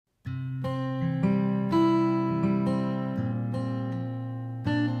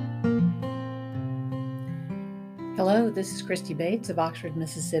Hello, this is Christy Bates of Oxford,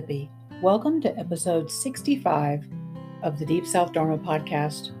 Mississippi. Welcome to episode 65 of the Deep South Dharma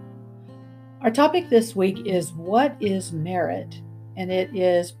podcast. Our topic this week is What is Merit? And it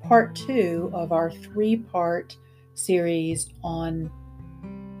is part 2 of our 3-part series on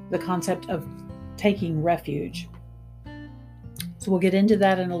the concept of taking refuge. So we'll get into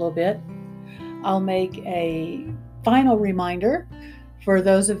that in a little bit. I'll make a final reminder for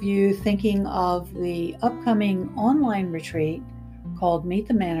those of you thinking of the upcoming online retreat called Meet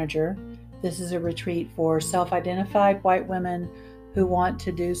the Manager. This is a retreat for self-identified white women who want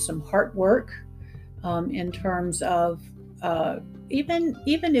to do some heart work in terms of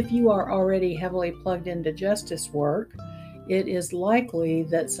even if you are already heavily plugged into justice work, it is likely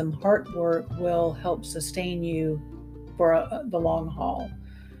that some heart work will help sustain you for the long haul.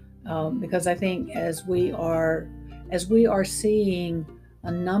 Because I think as we are seeing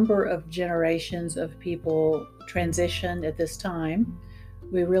a number of generations of people transition at this time,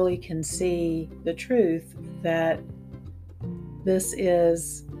 we really can see the truth that this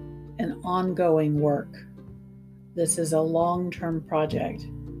is an ongoing work. This is a long-term project.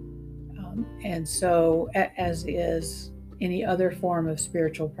 And so, as is any other form of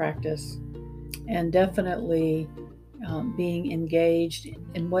spiritual practice, and definitely being engaged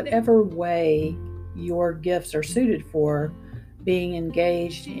in whatever way your gifts are suited for, being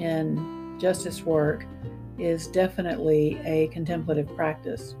engaged in justice work is definitely a contemplative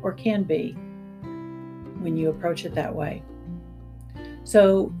practice, or can be when you approach it that way.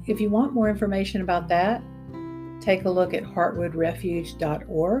 So if you want more information about that, take a look at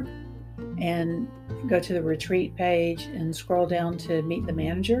heartwoodrefuge.org and go to the retreat page and scroll down to Meet the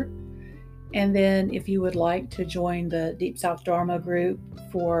Manager. And then if you would like to join the Deep South Dharma group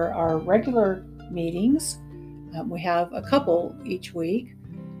for our regular meetings, we have a couple each week.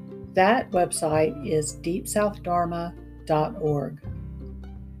 That website is deepsouthdharma.org.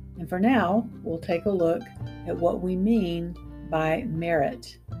 And for now, we'll take a look at what we mean by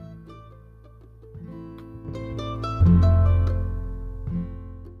merit.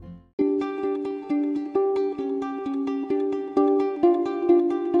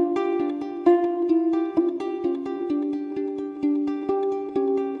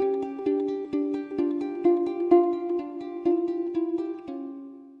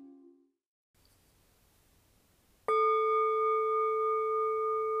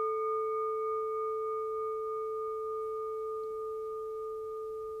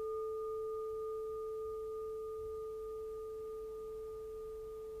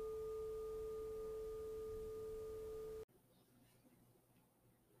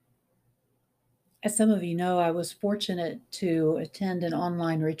 As some of you know, I was fortunate to attend an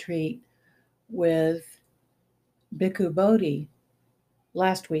online retreat with Bhikkhu Bodhi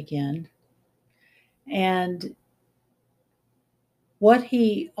last weekend. And what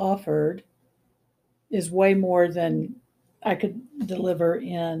he offered is way more than I could deliver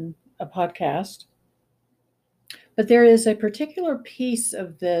in a podcast. But there is a particular piece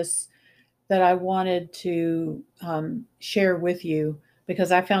of this that I wanted to share with you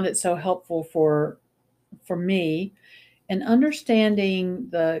because I found it so helpful for me in understanding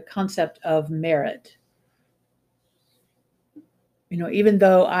the concept of merit. You know, even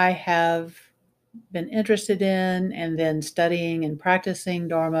though I have been interested in and then studying and practicing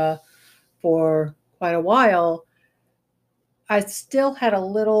Dharma for quite a while, I still had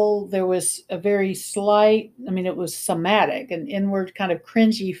there was a very slight, it was somatic, an inward kind of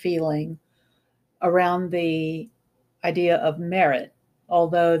cringy feeling around the idea of merit,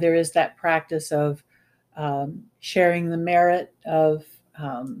 although there is that practice of sharing the merit of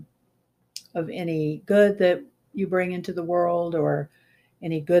any good that you bring into the world or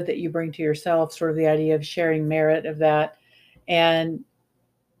any good that you bring to yourself, sort of the idea of sharing merit of that. And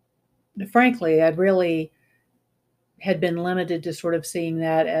frankly, I'd really had been limited to sort of seeing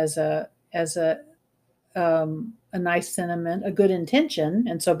that as a nice sentiment, a good intention,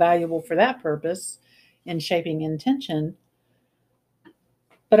 and so valuable for that purpose in shaping intention.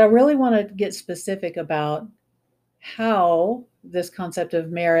 But I really want to get specific about how this concept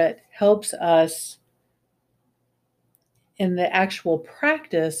of merit helps us in the actual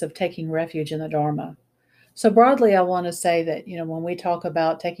practice of taking refuge in the Dharma. So broadly, I want to say that, when we talk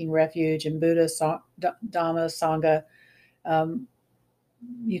about taking refuge in Buddha, Dhamma, Sangha,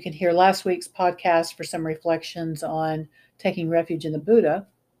 you can hear last week's podcast for some reflections on taking refuge in the Buddha,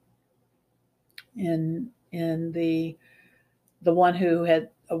 in the one who had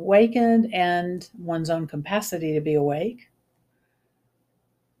awakened and one's own capacity to be awake.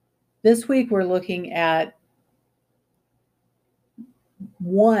 This week, we're looking at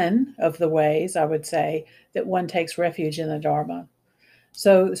one of the ways, I would say, that one takes refuge in the Dharma.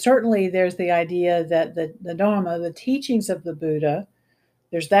 So certainly there's the idea that the Dharma, the teachings of the Buddha,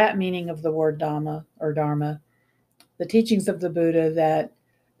 there's that meaning of the word Dhamma or Dharma, the teachings of the Buddha that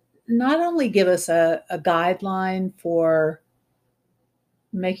not only give us a guideline for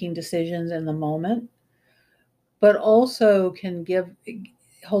making decisions in the moment, but also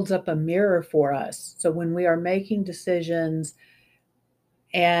holds up a mirror for us. So when we are making decisions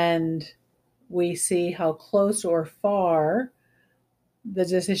and we see how close or far the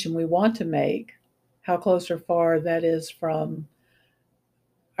decision we want to make, how close or far that is from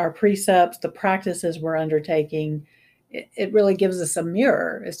our precepts, the practices we're undertaking, it really gives us a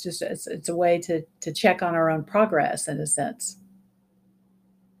mirror. It's a way to check on our own progress in a sense.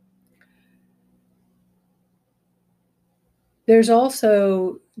 There's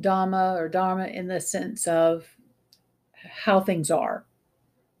also Dhamma or Dharma in the sense of how things are,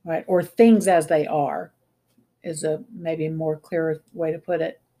 right? Or things as they are is a maybe more clearer way to put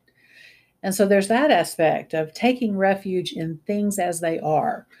it. And so there's that aspect of taking refuge in things as they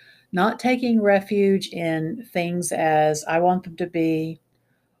are, not taking refuge in things as I want them to be,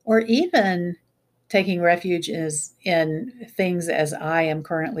 or even taking refuge in things as I am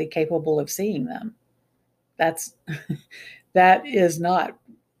currently capable of seeing them. That is not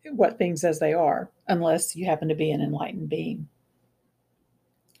what things as they are, unless you happen to be an enlightened being.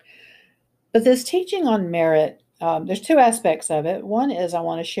 But this teaching on merit, there's two aspects of it. One is I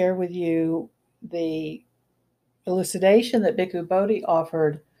want to share with you the elucidation that Bhikkhu Bodhi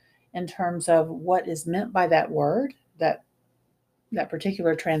offered in terms of what is meant by that word, that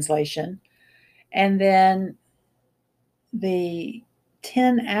particular translation, and then the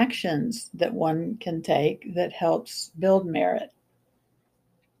 10 actions that one can take that helps build merit.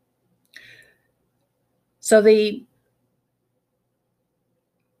 So the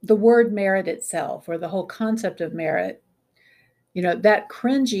word merit itself, or the whole concept of merit, that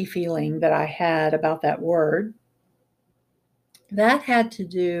cringy feeling that I had about that word, that had to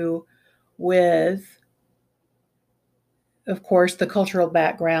do with, of course, the cultural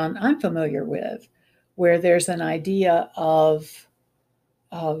background I'm familiar with, where there's an idea of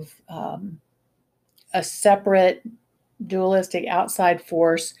a separate dualistic outside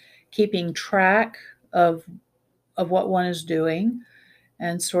force keeping track of what one is doing,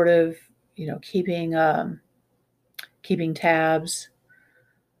 and sort of keeping tabs,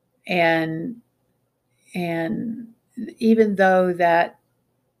 and even though that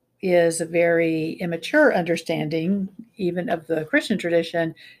is a very immature understanding even of the Christian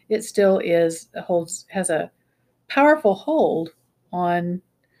tradition, it still has a powerful hold on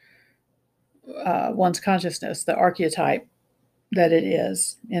one's consciousness, the archetype that it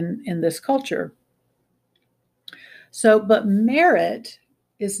is in this culture. So, but merit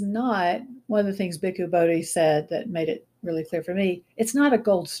is not one of the things Bhikkhu Bodhi said that made it really clear for me. It's not a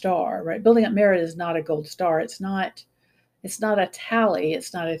gold star, right? Building up merit is not a gold star. It's not a tally.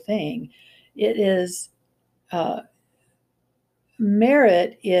 It's not a thing. It is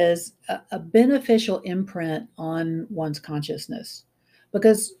merit is a beneficial imprint on one's consciousness,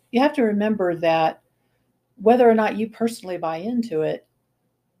 because you have to remember that whether or not you personally buy into it,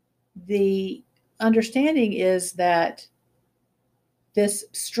 the understanding is that this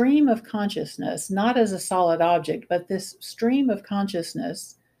stream of consciousness, not as a solid object, but this stream of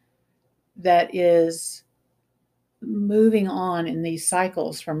consciousness that is moving on in these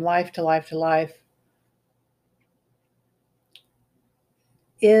cycles from life to life to life,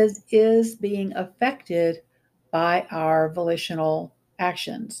 is being affected by our volitional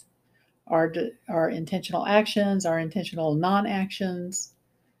actions, our intentional actions, our intentional non-actions.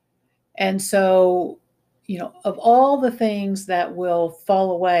 And so, of all the things that will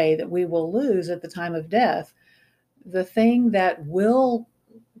fall away, that we will lose at the time of death, the thing that will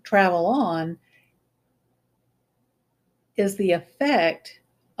travel on is the effect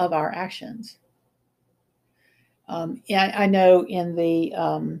of our actions. I know in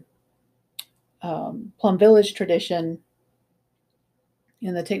the Plum Village tradition,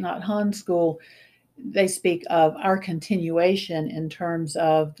 in the Thich Nhat Hanh school, they speak of our continuation in terms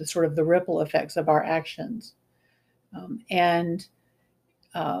of the sort of the ripple effects of our actions.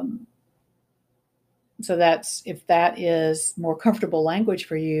 So that's, if that is more comfortable language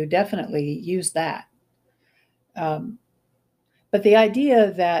for you, definitely use that. But the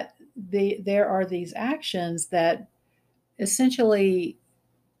idea that there are these actions that essentially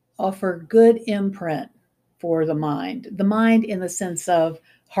offer good imprint for the mind in the sense of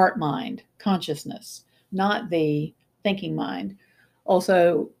heart mind, consciousness, not the thinking mind.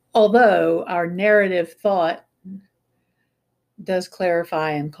 Also, although our narrative thought does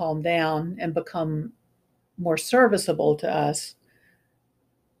clarify and calm down and become more serviceable to us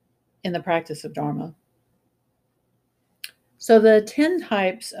in the practice of Dharma. So, the 10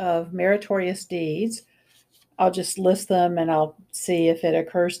 types of meritorious deeds, I'll just list them and I'll see if it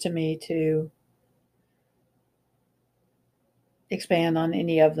occurs to me to expand on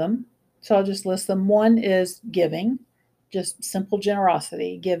any of them. So, I'll just list them. One is giving, just simple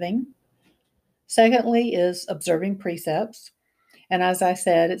generosity, giving. Secondly, is observing precepts. And as I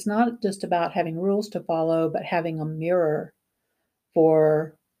said, it's not just about having rules to follow, but having a mirror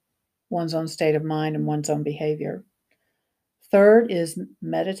for one's own state of mind and one's own behavior. Third is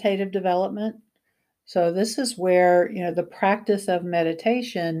meditative development. So this is where, the practice of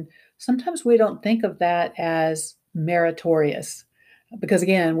meditation, sometimes we don't think of that as meritorious because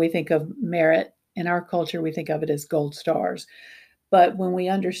again, we think of merit in our culture, we think of it as gold stars. But when we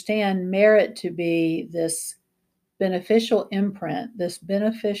understand merit to be this beneficial imprint, this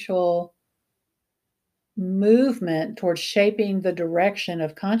beneficial movement towards shaping the direction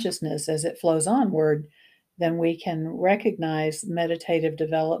of consciousness as it flows onward, then we can recognize meditative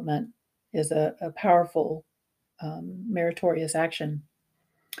development is a powerful, meritorious action.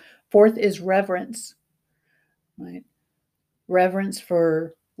 Fourth is reverence, right? Reverence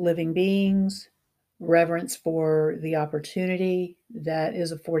for living beings, reverence for the opportunity that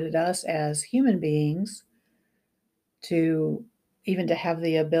is afforded us as human beings to even to have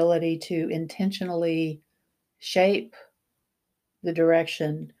the ability to intentionally shape the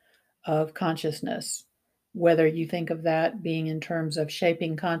direction of consciousness, whether you think of that being in terms of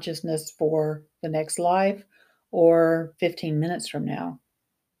shaping consciousness for the next life or 15 minutes from now.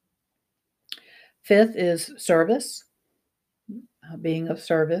 Fifth is service. Being of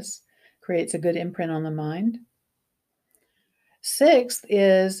service creates a good imprint on the mind. Sixth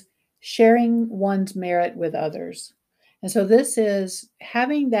is sharing one's merit with others. And so this is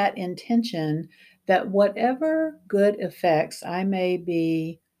having that intention that whatever good effects I may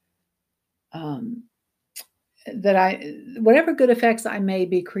be whatever good effects I may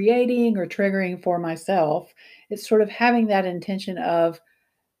be creating or triggering for myself, it's sort of having that intention of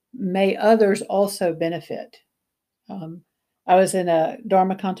may others also benefit. I was in a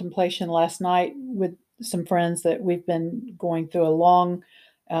Dharma contemplation last night with some friends that we've been going through a long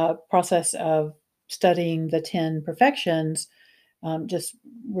process of studying the 10 perfections. Just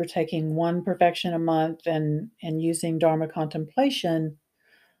we're taking one perfection a month and using Dharma contemplation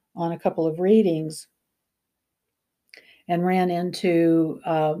on a couple of readings, and ran into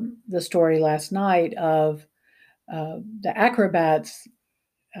the story last night of the acrobats,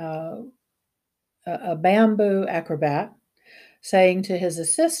 a bamboo acrobat, saying to his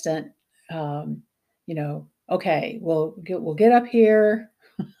assistant, um, okay, we'll get up here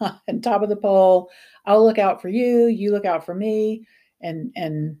on top of the pole. I'll look out for you. You look out for me, and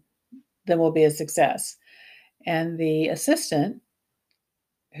then we'll be a success. And the assistant,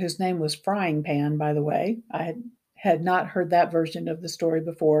 whose name was Frying Pan, by the way, I had not heard that version of the story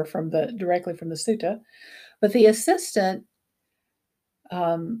before directly from the sutta, but the assistant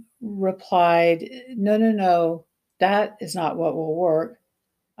replied, no, that is not what will work.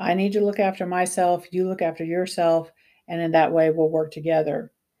 I need to look after myself, you look after yourself, and in that way we'll work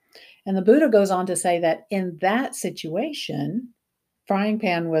together. And the Buddha goes on to say that in that situation, Frying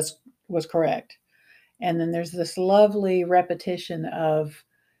Pan was correct. And then there's this lovely repetition of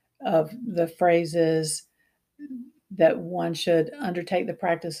the phrases that one should undertake the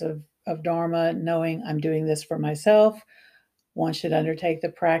practice of Dharma knowing I'm doing this for myself. One should undertake the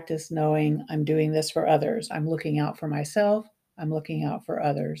practice knowing I'm doing this for others. I'm looking out for myself. I'm looking out for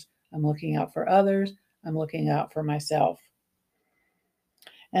others. I'm looking out for others. I'm looking out for myself.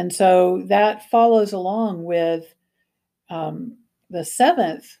 And so that follows along with the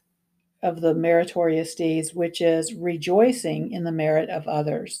seventh of the meritorious deeds, which is rejoicing in the merit of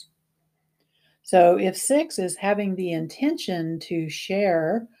others. So if 6 is having the intention to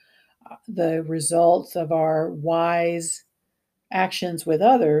share the results of our wise actions with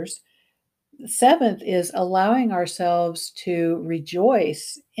others, the 7th is allowing ourselves to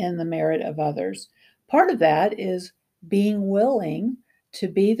rejoice in the merit of others. Part of that is being willing to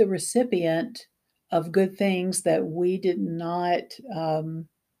be the recipient of good things that we didn't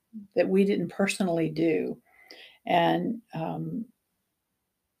personally do. And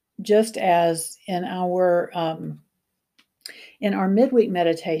just as in our midweek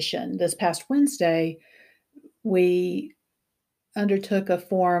meditation this past Wednesday, we undertook a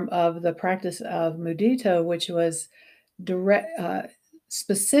form of the practice of mudita, which was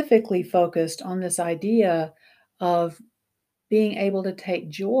specifically focused on this idea of being able to take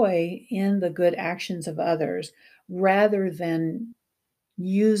joy in the good actions of others rather than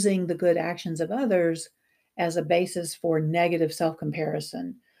using the good actions of others as a basis for negative self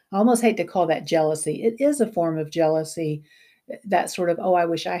comparison. I almost hate to call that jealousy. It is a form of jealousy, that sort of, oh, I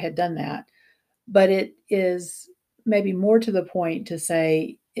wish I had done that. But it is maybe more to the point to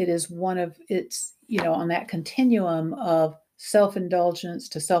say it is it's, on that continuum of self indulgence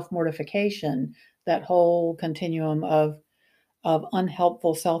to self mortification, that whole continuum of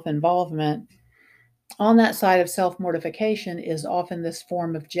unhelpful self involvement. On that side of self mortification is often this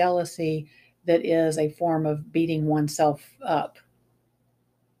form of jealousy that is a form of beating oneself up.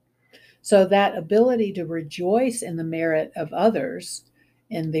 So, that ability to rejoice in the merit of others,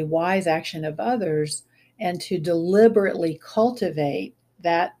 in the wise action of others, and to deliberately cultivate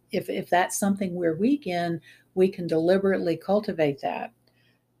that, if that's something we're weak in, we can deliberately cultivate that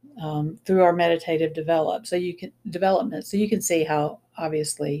through our meditative development. So you can see how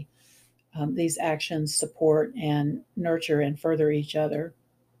obviously these actions support and nurture and further each other.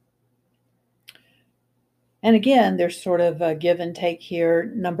 And again, there's sort of a give and take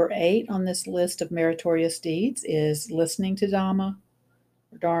here. Number 8 on this list of meritorious deeds is listening to Dhamma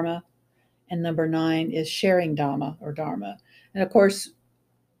or Dharma. And number 9 is sharing Dhamma or Dharma. And of course,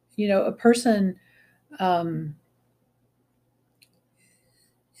 a person,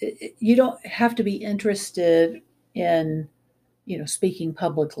 you don't have to be interested in, speaking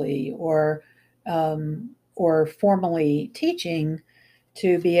publicly or formally teaching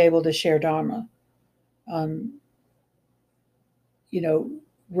to be able to share Dharma. Um,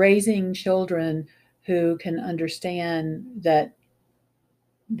 Raising children who can understand that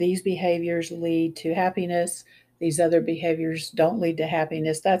these behaviors lead to happiness, these other behaviors don't lead to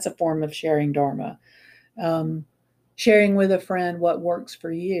happiness, that's a form of sharing Dharma. Sharing with a friend what works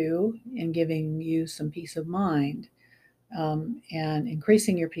for you and giving you some peace of mind, and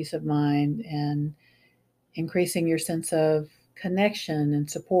increasing your peace of mind and increasing your sense of connection and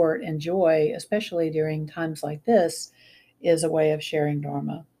support and joy, especially during times like this, is a way of sharing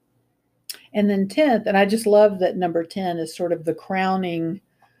Dharma. And then 10th, and I just love that number 10 is sort of the crowning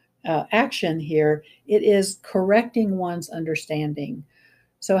action here, it is correcting one's understanding.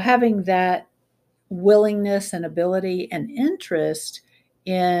 So having that willingness and ability and interest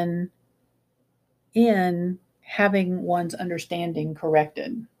in having one's understanding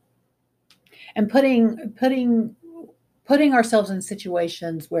corrected, and putting ourselves in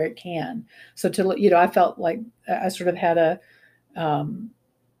situations where it can. So I felt like I sort of had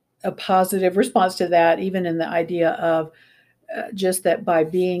a positive response to that, even in the idea of just that by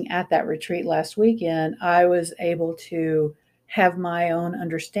being at that retreat last weekend, I was able to have my own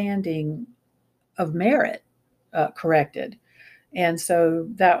understanding of merit corrected, and so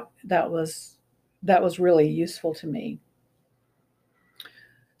that was really useful to me.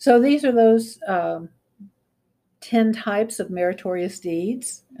 So these are those 10 types of meritorious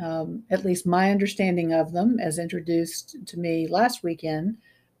deeds, at least my understanding of them as introduced to me last weekend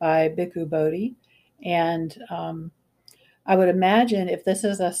by Bhikkhu Bodhi. And I would imagine if this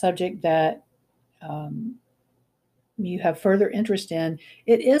is a subject that you have further interest in,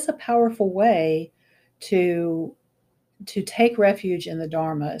 it is a powerful way to take refuge in the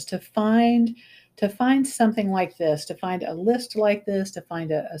Dharma, is to find something like this, to find a list like this, to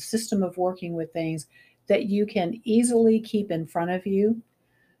find a system of working with things that you can easily keep in front of you,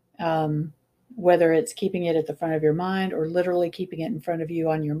 whether it's keeping it at the front of your mind or literally keeping it in front of you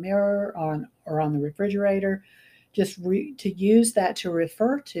on your mirror or on the refrigerator, just to use that to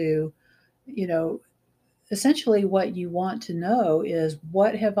refer to, essentially what you want to know is,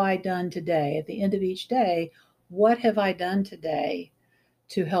 what have I done today? At the end of each day, what have I done today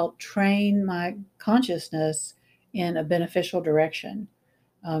to help train my consciousness in a beneficial direction?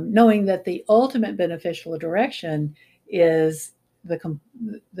 Knowing that the ultimate beneficial direction is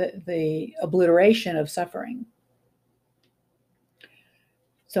the obliteration of suffering.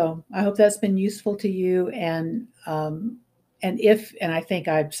 So I hope that's been useful to you. And I think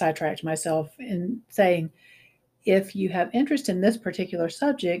I've sidetracked myself in saying, if you have interest in this particular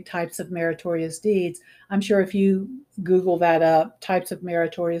subject, types of meritorious deeds, I'm sure if you Google that up, types of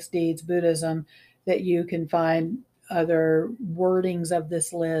meritorious deeds, Buddhism, that you can find other wordings of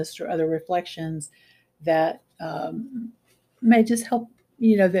this list or other reflections that may just help,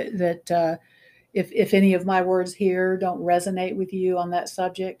 if any of my words here don't resonate with you on that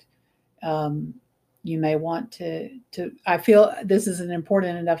subject, you may want to, I feel this is an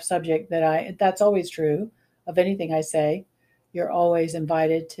important enough subject that's always true of anything I say. You're always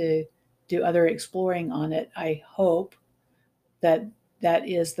invited to do other exploring on it. I hope that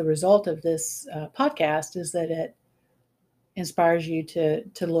is the result of this podcast, is that inspires you to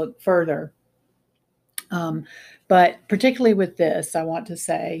look further. But particularly with this, I want to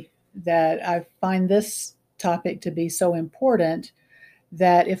say that I find this topic to be so important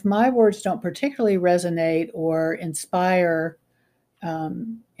that if my words don't particularly resonate or inspire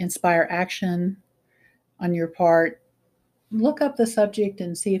action on your part, look up the subject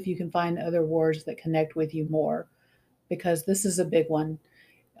and see if you can find other words that connect with you more, because this is a big one.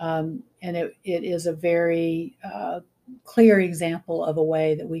 And it is a very clear example of a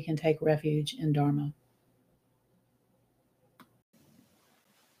way that we can take refuge in Dharma.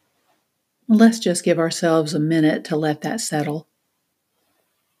 Let's just give ourselves a minute to let that settle.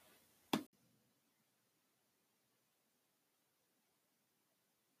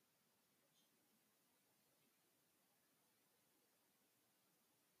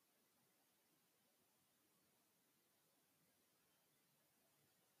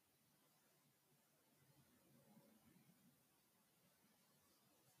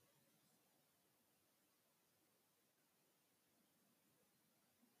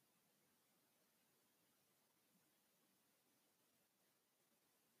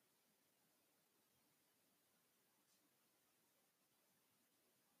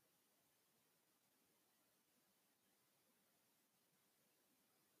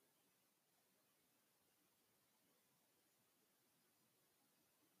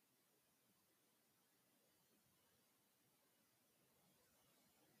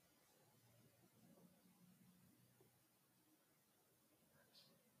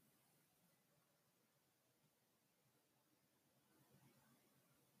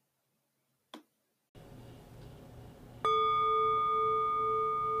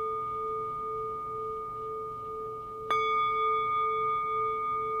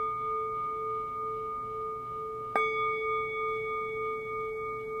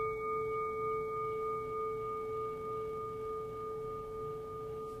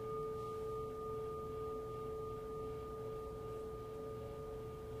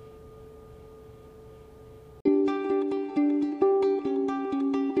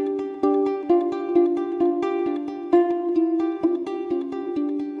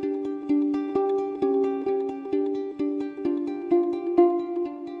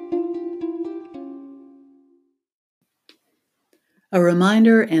 A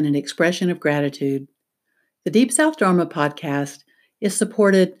reminder and an expression of gratitude. The Deep South Dharma podcast is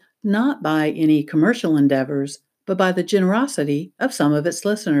supported not by any commercial endeavors, but by the generosity of some of its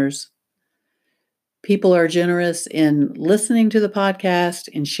listeners. People are generous in listening to the podcast,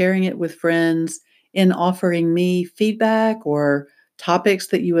 in sharing it with friends, in offering me feedback or topics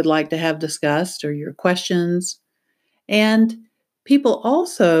that you would like to have discussed or your questions. And people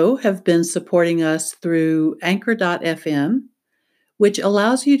also have been supporting us through Anchor.fm, which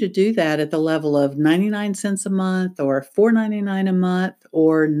allows you to do that at the level of 99 cents a month or $4.99 a month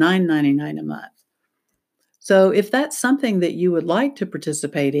or $9.99 a month. So if that's something that you would like to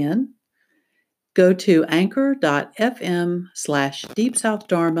participate in, go to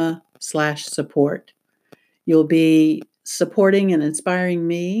anchor.fm/deepsouthdharma/support. You'll be supporting and inspiring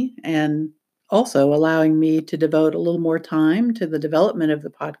me and also allowing me to devote a little more time to the development of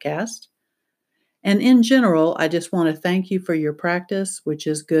the podcast. And in general, I just want to thank you for your practice, which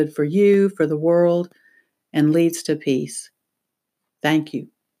is good for you, for the world, and leads to peace. Thank you.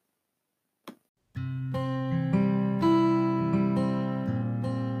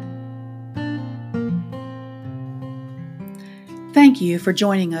 Thank you for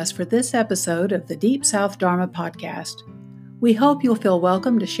joining us for this episode of the Deep South Dharma podcast. We hope you'll feel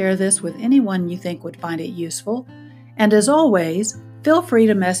welcome to share this with anyone you think would find it useful. And as always, feel free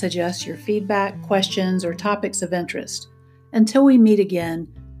to message us your feedback, questions, or topics of interest. Until we meet again,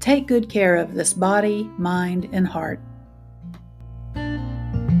 take good care of this body, mind, and heart.